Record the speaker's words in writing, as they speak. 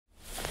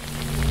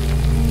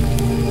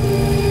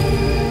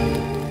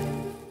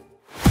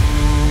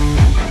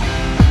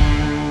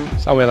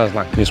Samo jedan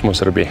znak, nismo u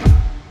Srbiji.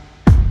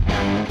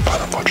 Pa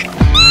da počnemo.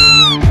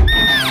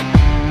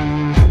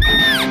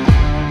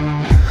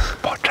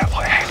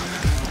 Počelo je.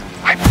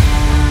 Ajmo.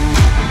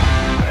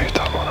 I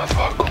tamo na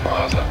 2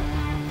 komada.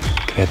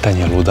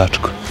 Kretanje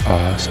ludačko.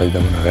 A sad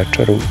idemo na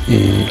večeru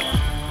i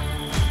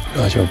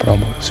ćemo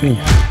probati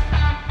svinje.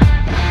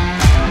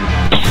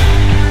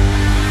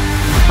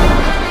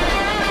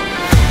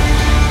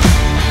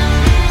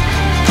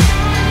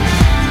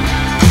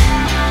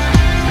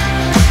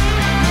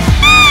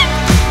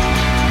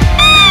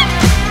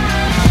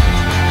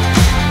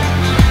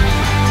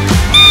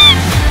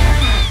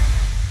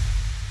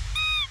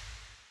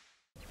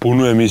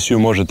 Punu emisiju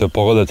možete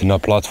pogledati na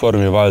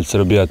platformi Valj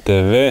Srbija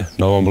TV,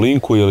 na ovom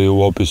linku ili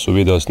u opisu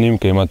video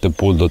snimka imate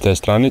put do te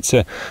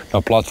stranice.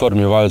 Na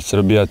platformi Valj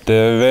Srbija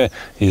TV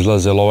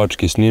izlaze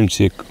lovački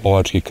snimci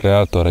lovačkih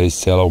kreatora iz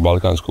celog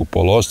Balkanskog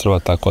poluostrva,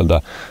 tako da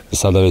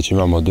sada već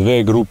imamo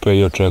 2 grupe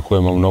i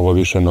očekujemo mnogo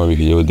više novih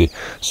ljudi.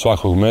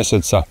 Svakog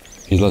meseca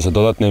izlaze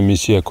dodatne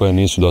emisije koje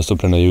nisu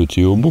dostupne na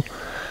YouTube-u.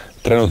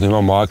 Trenutno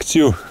imamo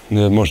akciju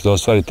gdje možete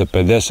ostvariti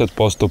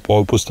 50%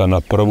 popusta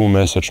na prvu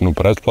mesečnu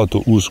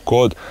pretplatu uz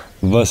kod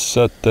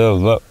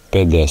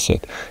VSTV50.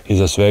 I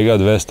za svega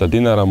 200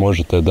 dinara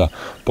možete da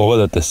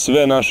pogledate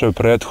sve naše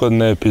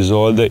prethodne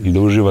epizode i da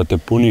uživate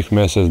punih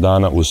mjesec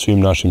dana u svim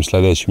našim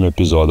sledećim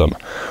epizodama.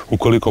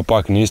 Ukoliko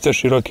pak niste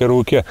široke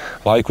ruke,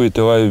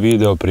 lajkujte ovaj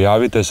video,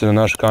 prijavite se na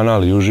naš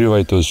kanal i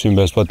uživajte u svim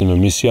besplatnim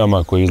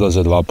emisijama koje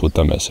izlaze 2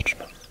 puta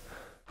mesečno.